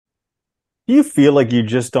Do you feel like you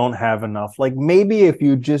just don't have enough? Like maybe if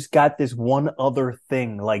you just got this one other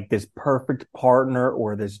thing, like this perfect partner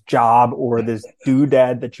or this job or this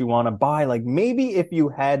doodad that you want to buy, like maybe if you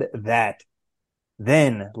had that,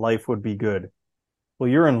 then life would be good. Well,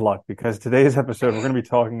 you're in luck because today's episode, we're going to be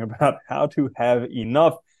talking about how to have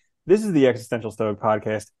enough. This is the Existential Stoic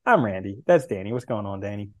Podcast. I'm Randy. That's Danny. What's going on,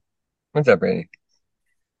 Danny? What's up, Brady?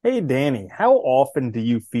 Hey, Danny, how often do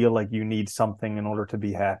you feel like you need something in order to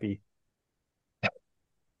be happy?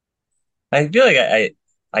 I feel like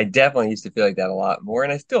I definitely used to feel like that a lot more,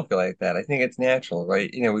 and I still feel like that. I think it's natural, right?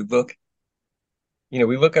 We look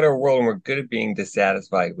at our world and we're good at being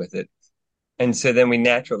dissatisfied with it. And so then we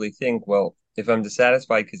naturally think, well, if I'm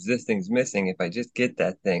dissatisfied because this thing's missing, if I just get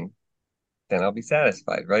that thing, then I'll be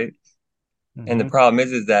satisfied, right? And the Hmm. problem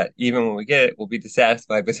is that even when we get it, we'll be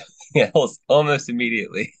dissatisfied with something else almost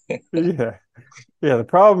immediately. Yeah. Yeah. The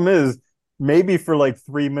problem is maybe for like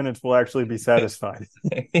 3 minutes we'll actually be satisfied.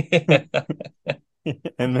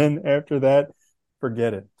 And then after that,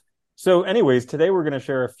 forget it. So, anyways, today we're going to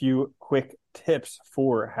share a few quick tips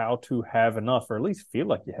for how to have enough, or at least feel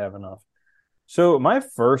like you have enough. So, my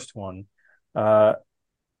first one, uh,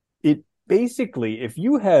 it basically, if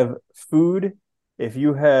you have food, if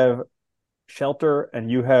you have shelter,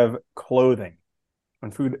 and you have clothing,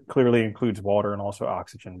 and food clearly includes water and also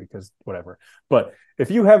oxygen because whatever. But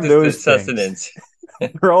if you have Just the those things, sustenance.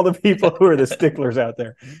 for all the people who are the sticklers out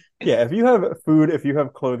there, yeah, if you have food, if you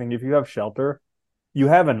have clothing, if you have shelter, you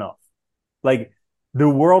have enough. Like the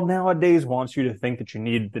world nowadays wants you to think that you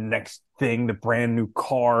need the next thing, the brand new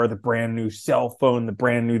car, the brand new cell phone, the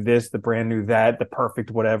brand new this, the brand new that, the perfect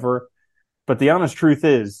whatever. But the honest truth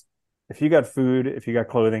is, if you got food, if you got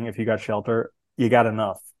clothing, if you got shelter, you got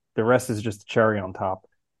enough. The rest is just a cherry on top.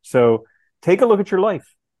 So take a look at your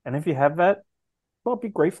life. And if you have that, well, be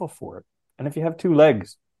grateful for it. And if you have two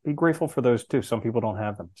legs, be grateful for those too. Some people don't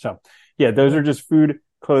have them. So, yeah, those are just food,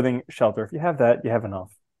 clothing, shelter. If you have that, you have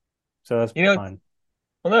enough. So that's You know, fine.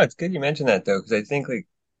 well, no, it's good you mentioned that though, because I think like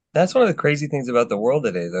that's one of the crazy things about the world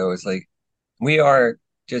today, though, is like we are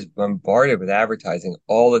just bombarded with advertising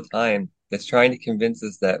all the time that's trying to convince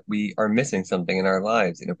us that we are missing something in our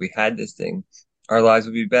lives. And if we had this thing, our lives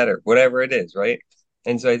would be better, whatever it is, right?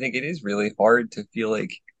 And so I think it is really hard to feel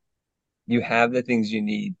like you have the things you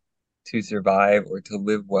need to survive or to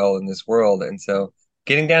live well in this world. And so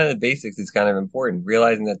getting down to the basics is kind of important,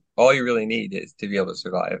 realizing that all you really need is to be able to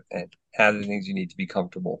survive and have the things you need to be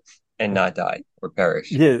comfortable and not die or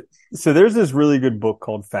perish. Yeah. So there's this really good book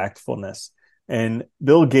called Factfulness. And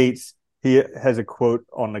Bill Gates, he has a quote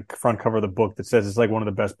on the front cover of the book that says it's like one of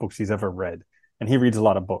the best books he's ever read. And he reads a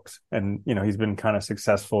lot of books. And, he's been kind of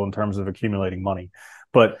successful in terms of accumulating money.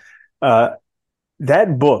 But uh,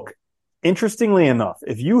 that book, interestingly enough,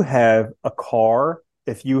 if you have a car,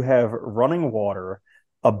 if you have running water,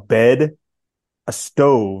 a bed, a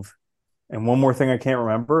stove, and one more thing I can't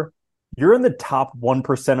remember, you're in the top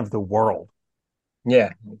 1% of the world.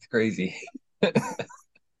 Yeah, it's crazy.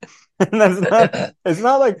 And it's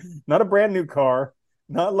not like, not a brand new car,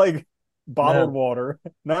 not like bottled No. water,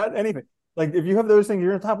 not anything. Like if you have those things,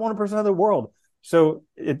 you're in the top 1% of the world. So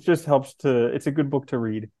it just helps it's a good book to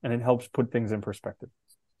read and it helps put things in perspective.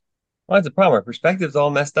 Well, that's a problem. Our perspective's all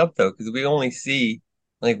messed up though, because we only see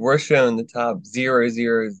like we're showing the top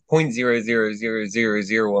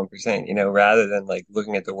 0.0000001%, rather than like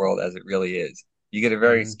looking at the world as it really is. You get a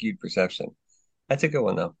very Mm-hmm. skewed perception. That's a good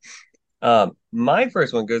one though. My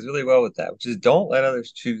first one goes really well with that, which is don't let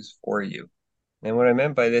others choose for you. And what I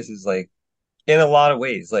meant by this is like in a lot of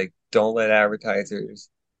ways, like don't let advertisers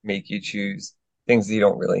make you choose things that you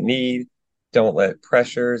don't really need. Don't let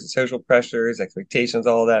pressures, social pressures, expectations,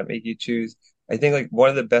 all of that make you choose. I think like one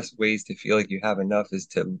of the best ways to feel like you have enough is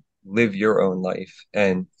to live your own life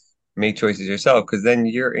and make choices yourself, because then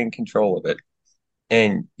you're in control of it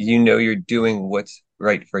and you're doing what's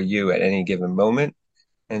right for you at any given moment.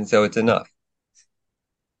 And so it's enough.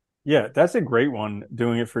 Yeah, that's a great one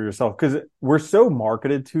doing it for yourself because we're so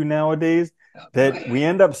marketed to nowadays Oh that boy. we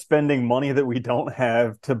end up spending money that we don't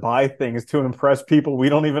have to buy things to impress people we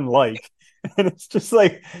don't even like. And it's just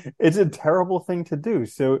like, it's a terrible thing to do.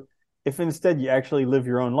 So if instead you actually live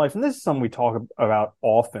your own life, and this is something we talk about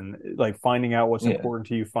often, like finding out what's Yeah. important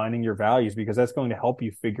to you, finding your values, because that's going to help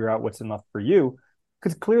you figure out what's enough for you.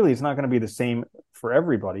 Because clearly it's not going to be the same for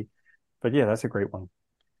everybody. But yeah, that's a great one.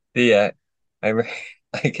 The I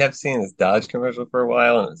I kept seeing this Dodge commercial for a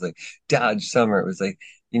while, and it was like Dodge Summer. It was like,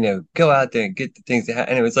 go out there and get the things that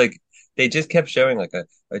and it was like they just kept showing like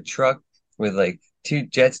a truck with like two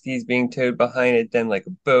jet skis being towed behind it, then like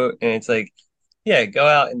a boat, and it's like, yeah, go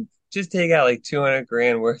out and just take out like 200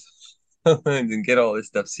 grand worth. loans and get all this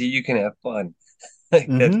stuff so you can have fun. Like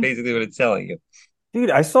that's Hmm. basically what it's telling you. Dude,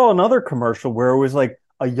 I saw another commercial where it was like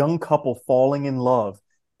a young couple falling in love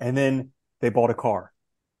and then they bought a car,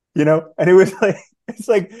 And it was like, it's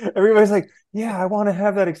like everybody's like, yeah, I want to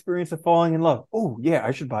have that experience of falling in love. Oh, yeah,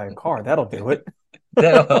 I should buy a car. That'll do it.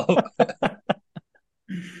 That'll help.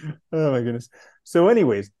 Oh my goodness. So,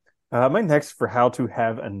 anyways, my next for how to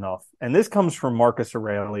have enough, and this comes from Marcus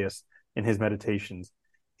Aurelius in his Meditations.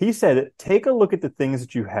 He said, take a look at the things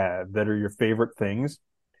that you have that are your favorite things,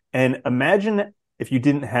 and imagine if you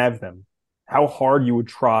didn't have them, how hard you would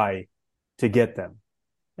try to get them,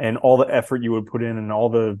 and all the effort you would put in, and all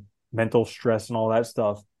the mental stress and all that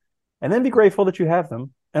stuff. And then be grateful that you have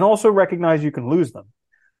them, and also recognize you can lose them.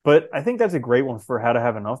 But I think that's a great one for how to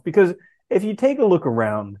have enough because if you take a look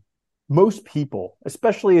around, most people,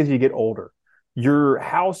 especially as you get older, your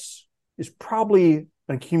house is probably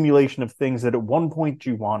an accumulation of things that at one point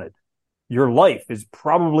you wanted. Your life is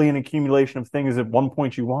probably an accumulation of things at one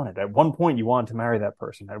point you wanted. At one point you wanted to marry that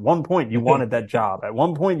person. At one point you wanted that job. At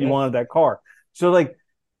one point you wanted that car. So like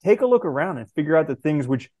take a look around and figure out the things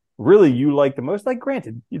which really you like the most. Like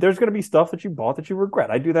granted, there's going to be stuff that you bought that you regret.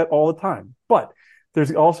 I do that all the time. But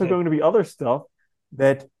there's also going to be other stuff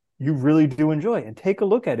that you really do enjoy and take a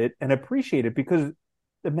look at it and appreciate it because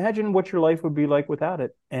imagine what your life would be like without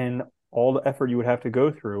it and all the effort you would have to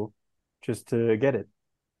go through just to get it.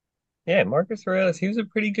 Yeah, Marcus Aurelius, he was a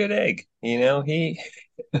pretty good egg. He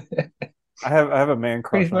I have a man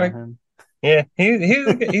pretty crush on smart. him. Yeah, he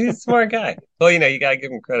was a smart guy. Well, you gotta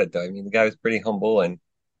give him credit though. I mean, the guy was pretty humble and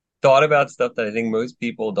thought about stuff that I think most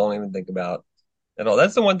people don't even think about at all.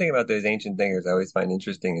 That's the one thing about those ancient thinkers I always find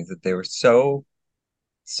interesting is that they were so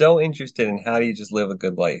interested in how do you just live a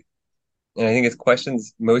good life. And I think it's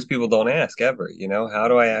questions most people don't ask ever, how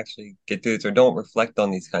do I actually get through this or don't reflect on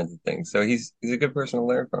these kinds of things. So he's a good person to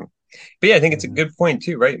learn from. But yeah, I think it's a Mhm. good point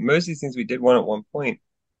too, right? Most of these things we did want at one point.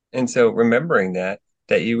 And so remembering that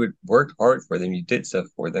you would work hard for them, you did stuff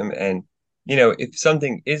for them. And, if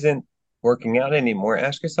something isn't working out anymore,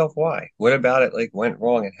 ask yourself why. What about it like went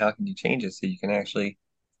wrong and how can you change it so you can actually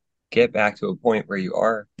get back to a point where you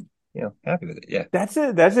are, happy with it. Yeah. That's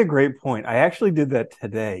a great point. I actually did that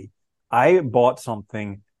today. I bought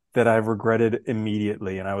something that I regretted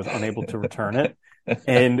immediately and I was unable to return it.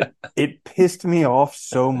 And it pissed me off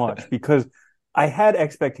so much because I had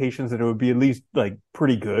expectations that it would be at least like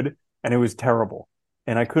pretty good and it was terrible.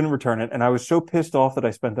 And I couldn't return it. And I was so pissed off that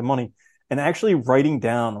I spent the money and actually writing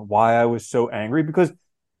down why I was so angry because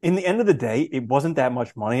in the end of the day, it wasn't that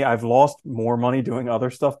much money. I've lost more money doing other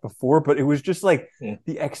stuff before, but it was just like Yeah.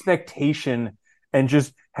 the expectation and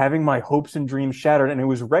just having my hopes and dreams shattered. And it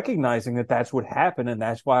was recognizing that that's what happened. And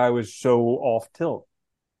that's why I was so off tilt.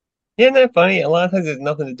 Yeah, isn't that funny? A lot of times there's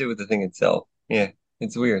nothing to do with the thing itself. Yeah,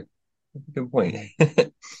 it's weird. That's a good point.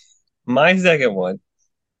 Mhm. My second one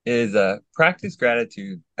is practice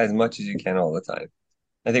gratitude as much as you can all the time.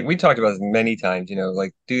 I think we talked about this many times,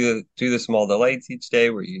 like do the small delights each day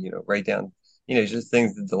where you write down, just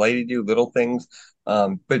things that delighted you, little things.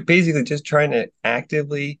 But basically just trying to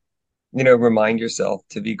actively, remind yourself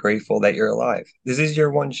to be grateful that you're alive. This is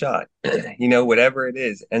your one shot, whatever it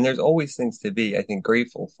is. And there's always things to be, I think,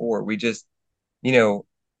 grateful for. We just, you know,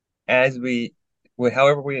 as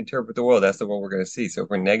however we interpret the world, that's the world we're going to see. So if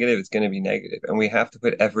we're negative, it's going to be negative. And we have to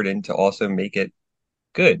put effort in to also make it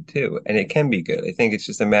good too. And it can be good. I think it's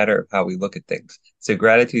just a matter of how we look at things. So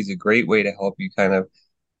gratitude is a great way to help you kind of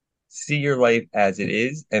see your life as it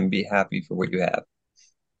is and be happy for what you have.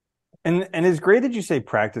 And it's great that you say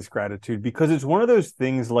practice gratitude because it's one of those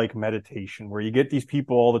things like meditation where you get these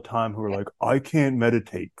people all the time who are like, I can't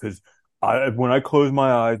meditate because when I close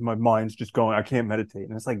my eyes, my mind's just going, I can't meditate.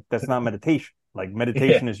 And it's like, that's not meditation. Like Yeah.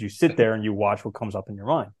 meditation is you sit there and you watch what comes up in your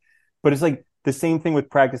mind. But it's like the same thing with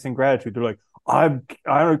practicing gratitude. They're like, I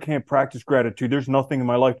can't practice gratitude. There's nothing in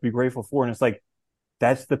my life to be grateful for. And it's like,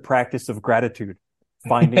 that's the practice of gratitude,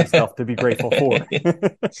 finding stuff to be grateful for.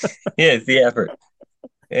 Yeah, it's the effort.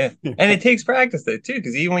 Yeah. And it takes practice though too,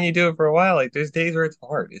 because even when you do it for a while, like there's days where it's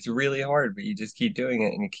hard. It's really hard, but you just keep doing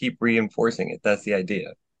it and you keep reinforcing it. That's the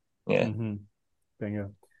idea. Yeah. Mm-hmm.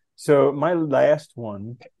 Bingo. So my last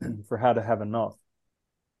one for how to have enough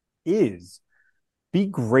is be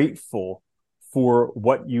grateful for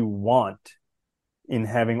what you want in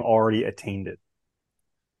having already attained it.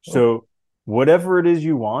 Oh, So whatever it is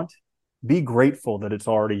you want, be grateful that it's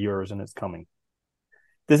already yours and it's coming.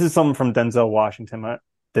 This is something from Denzel Washington.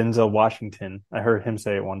 Denzel Washington. I heard him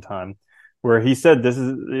say it one time where he said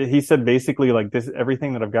basically like this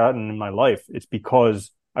everything that I've gotten in my life, it's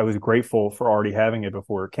because I was grateful for already having it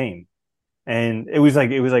before it came. And it was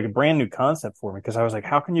like a brand new concept for me because I was like,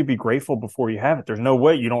 how can you be grateful before you have it? There's no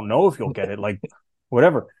way. You don't know if you'll get it, like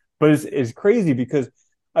whatever. But it's crazy because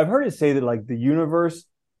I've heard it say that like the universe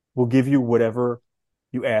will give you whatever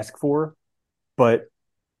you ask for, but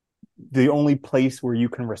the only place where you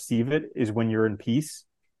can receive it is when you're in peace.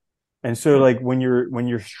 And so like when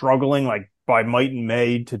you're struggling like by might and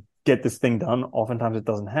may to get this thing done, oftentimes it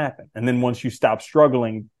doesn't happen. And then once you stop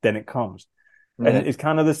struggling, then it comes. And Yeah. it's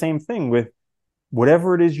kind of the same thing with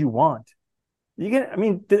whatever it is you want. I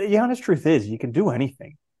mean, the honest truth is you can do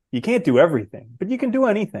anything. You can't do everything, but you can do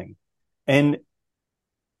anything. And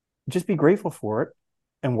just be grateful for it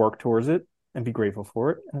and work towards it and be grateful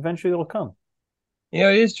for it. And eventually it'll come. It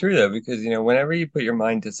is true though, because whenever you put your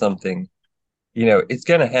mind to something, it's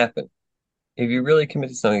gonna happen. If you really commit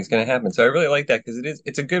to something, it's gonna happen. So I really like that because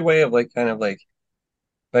it's a good way of like kind of like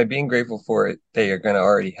by being grateful for it that you're gonna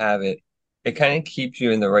already have it, it kind of keeps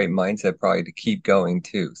you in the right mindset probably to keep going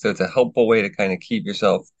too. So it's a helpful way to kind of keep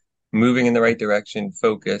yourself moving in the right direction,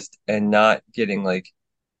 focused, and not getting like,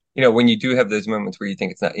 when you do have those moments where you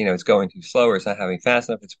think it's not, it's going too slow or it's not having fast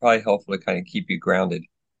enough, it's probably helpful to kind of keep you grounded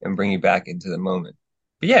and bring you back into the moment.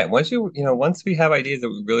 But yeah, once we have ideas that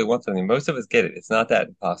we really want something, most of us get it. It's not that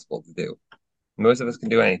impossible to do. Most of us can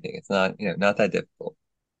do anything. It's not, not that difficult.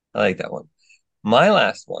 I like that one. My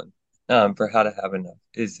last one, for how to have enough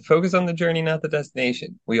is to focus on the journey, not the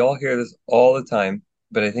destination. We all hear this all the time,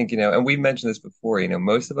 but I think, and we've mentioned this before,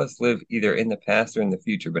 most of us live either in the past or in the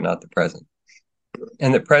future, but not the present.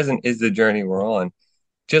 And the present is the journey we're on.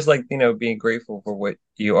 Just like, being grateful for what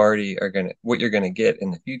you're gonna get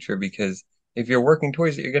in the future, because if you're working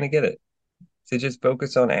towards it, you're gonna get it. So just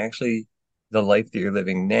focus on actually the life that you're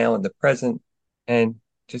living now in the present and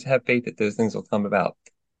just have faith that those things will come about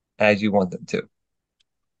as you want them to.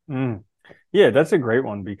 Mm. Yeah, that's a great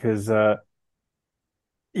one because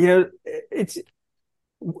it's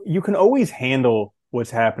you can always handle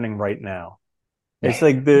what's happening right now. Yeah. It's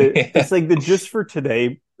like the just for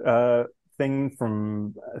today thing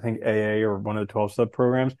from I think AA or one of the 12 step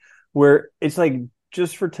programs where it's like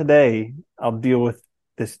just for today I'll deal with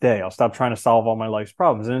this day. I'll stop trying to solve all my life's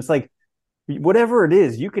problems. And it's like whatever it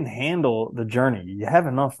is, you can handle the journey. You have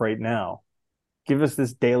enough right now. Give us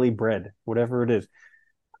this daily bread, whatever it is.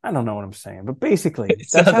 I don't know what I'm saying, but basically,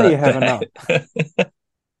 It's that's not how you that have enough. bad.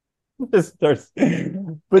 Just starts,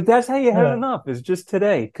 but that's how you have Yeah. enough is just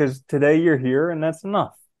today, because today you're here and that's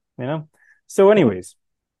enough, you know? So, anyways,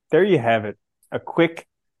 there you have it. A quick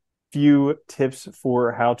few tips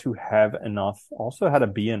for how to have enough, also how to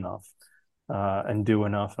be enough, and do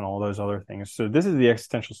enough and all those other things. So, this is the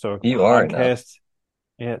Existential Stoic You are enough. podcast.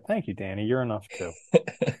 Yeah, thank you, Danny. You're enough too.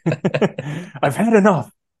 I've had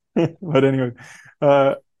enough. But anyway,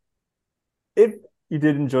 uh, if you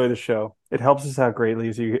did enjoy the show, it helps us out greatly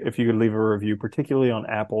if you could leave a review, particularly on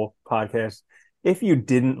Apple Podcasts. If you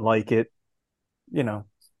didn't like it, you know,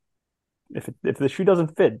 if the shoe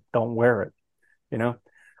doesn't fit, don't wear it. You know,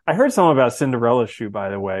 I heard something about Cinderella's shoe, by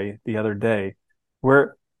the way, the other day,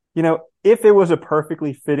 where if it was a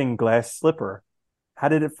perfectly fitting glass slipper, how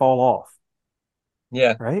did it fall off?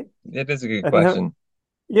 Yeah, Right? it is a good I never, question.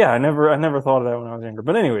 yeah, I never thought of that when I was younger.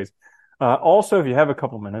 But anyways, also if you have a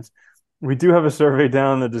couple minutes, we do have a survey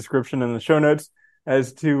down in the description and the show notes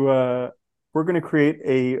as to we're going to create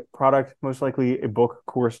a product, most likely a book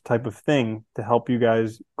course type of thing to help you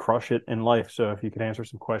guys crush it in life. So if you could answer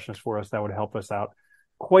some questions for us, that would help us out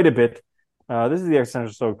quite a bit. This is the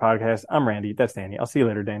Existential Stoic Podcast. I'm Randy. That's Danny. I'll see you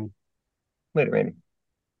later, Danny. Later, Randy.